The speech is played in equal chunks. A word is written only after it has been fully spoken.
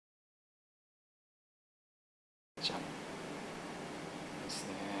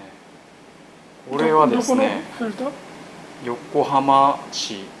これはですね、どこのフィルター？横浜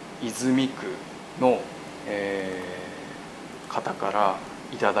市泉区の、方から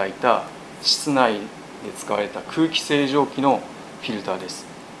いただいた室内で使われた空気清浄機のフィルターです。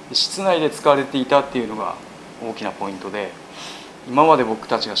室内で使われていたっていうのが大きなポイントで、今まで僕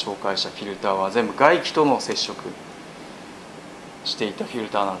たちが紹介したフィルターは全部外気との接触していたフィル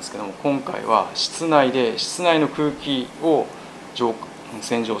ターなんですけども、今回は室内で室内の空気を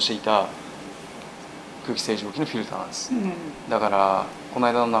洗浄していた空気清浄機のフィルターなんです、だからこの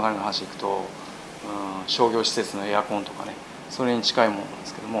間の流れの話でいくと、商業施設のエアコンとかね、それに近いものなんで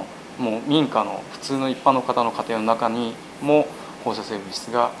すけども、もう民家の普通の一般の方の家庭の中にも放射性物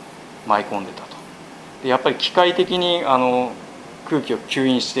質が舞い込んでたと。でやっぱり機械的に空気を吸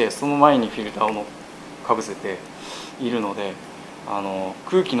引して、その前にフィルターをかぶせているので、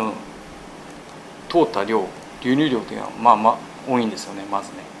空気の通った量、流入量というのはまあ多いんですよね、ま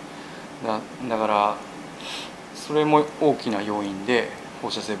ずね。だからそれも大きな要因で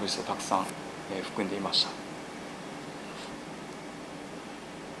放射性物質をたくさん含んでいました。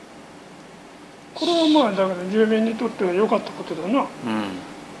これはまあだから住民にとっては良かったことだな。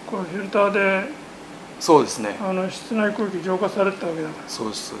このフィルターで、そうですね。室内空気浄化されてたわけだから。そう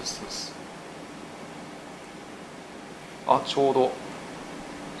です。ちょうど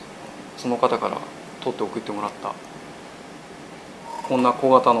その方から取って送ってもらったこんな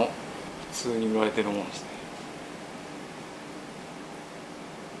小型の普通に売られてるものですね。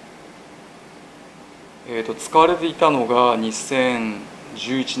使われていたのが2011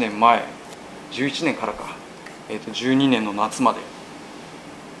年前、11年からか、12年の夏まで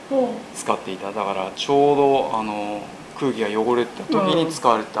使っていた。だからちょうど空気が汚れた時に使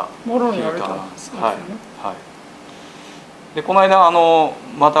われたフィルターなんです。でこの間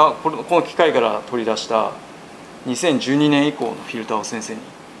またこの機械から取り出した2012年以降のフィルターを先生に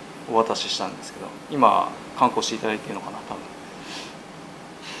お渡ししたんですけど、今観光していただいているのかな、多分。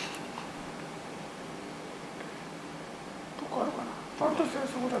どこあるかな。あるとしたら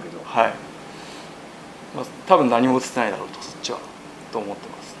そこだけど。はい。多分何も映ってないだろうと、そっちはと思って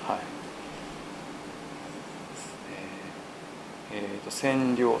ます。はい。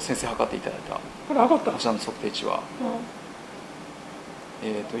線量、先生測っていただいたこれ測った。こちらの測定値は、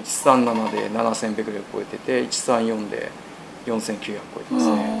137で7000ベクレル超えてて、134で4900超えてます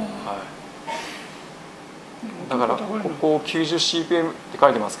ね。はい。だからここ 90cpm って書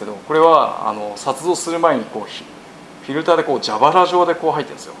いてますけど、これは撮像する前にフィルターで蛇腹状で入ってる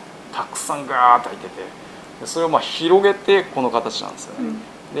んですよ。たくさんガーッと入ってて、それを広げてこの形なんですよね。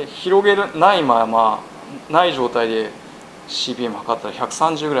で広げないままない状態で CPM 測ったら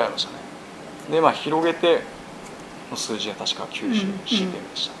130ぐらいありましたね。で広げての数字が確か 90cpm で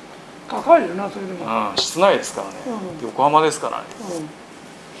した。高いよな、それでも。室内ですからね、横浜ですからね。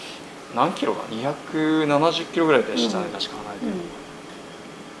何キロか270キロぐらいでしたね、確か離れてる。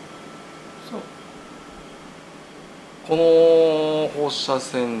この放射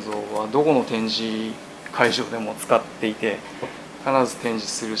線像はどこの展示会場でも使っていて、必ず展示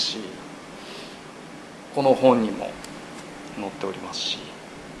するし、この本にも載っておりますし。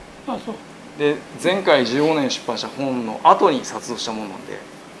で前回15年出版した本の後に撮像したものなんで、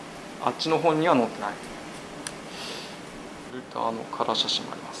あっちの本には載ってない。フィルターのカラー写真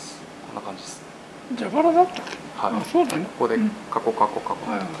もあります。こんな感じです。蛇腹だった。はい。そうだね。ここでカコカコカコ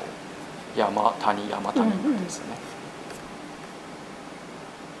と山谷ですよね。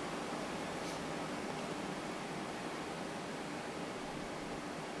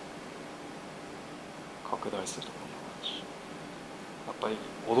拡大するとこんな感じ。やっぱり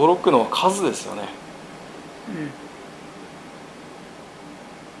驚くのは数ですよね。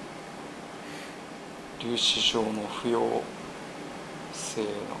粒子状の不溶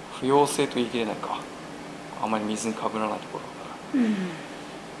性と言い切れないか、あまり水にかぶらないところから、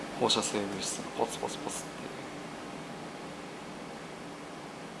放射性物質がポツポツポツって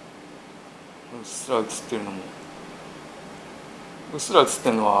うっすら映ってるのも、うっすら映って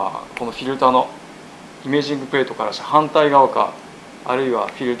るのはこのフィルターのイメージングプレートからした反対側か、あるいは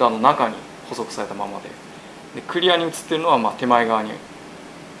フィルターの中に補足されたままで、クリアに映ってるのは手前側に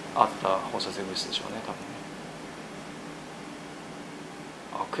あった放射性物質でしょうね、多分ね。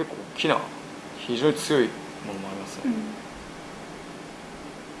結構大きな非常に強いものもありますね。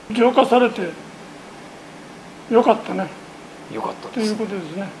浄化されてよかったね。よかったです。ということで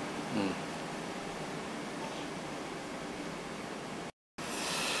すね。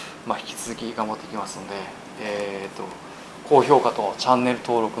引き続き頑張っていきますので、高評価とチャンネル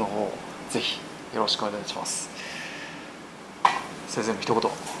登録の方ぜひよろしくお願いします。先生の一言よ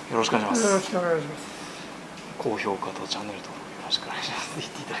ろしくお願いします。よろしくお願いします。高評価とチャンネル登録ろしくお願いしますって言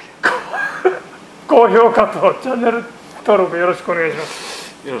っていただける高評価とチャンネル登録よろしくお願いしま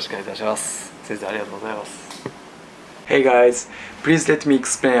す。よろしくお願いいたします。先生ありがとうございます。Hey guys, please let me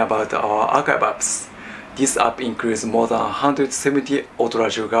explain about our archive apps. This app includes more than 170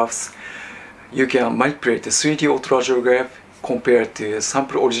 autoradiograph. You can manipulate 3D autoradiograph, compare to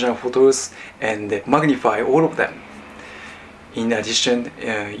sample original photos, and magnify all of them. In addition,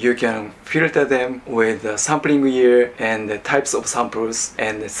 you can filter them with the sampling year and the types of samples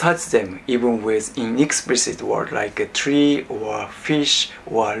and search them even with inexplicit words like a tree or fish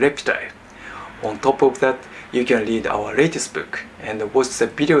or reptile. On top of that, you can read our latest book and watch the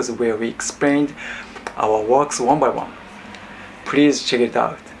videos where we explained our works one by one. Please check it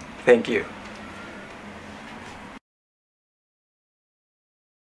out. Thank you.